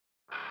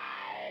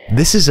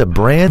This is a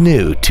brand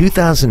new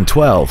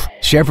 2012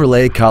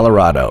 Chevrolet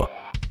Colorado.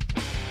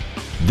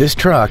 This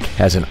truck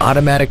has an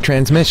automatic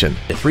transmission,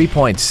 a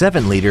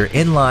 3.7-liter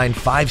inline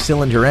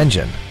 5-cylinder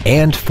engine,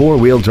 and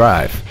 4-wheel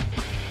drive.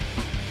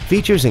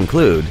 Features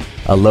include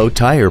a low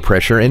tire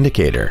pressure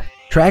indicator,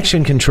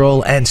 traction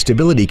control and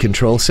stability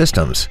control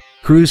systems,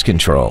 cruise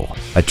control,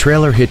 a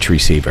trailer hitch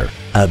receiver,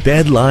 a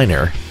bed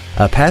liner,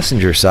 a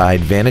passenger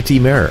side vanity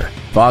mirror,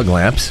 fog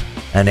lamps,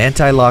 an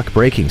anti-lock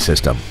braking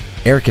system,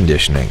 air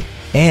conditioning,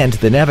 and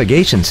the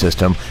navigation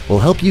system will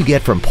help you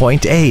get from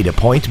point A to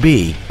point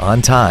B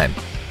on time.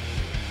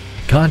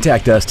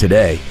 Contact us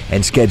today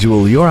and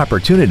schedule your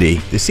opportunity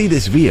to see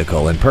this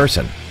vehicle in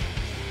person.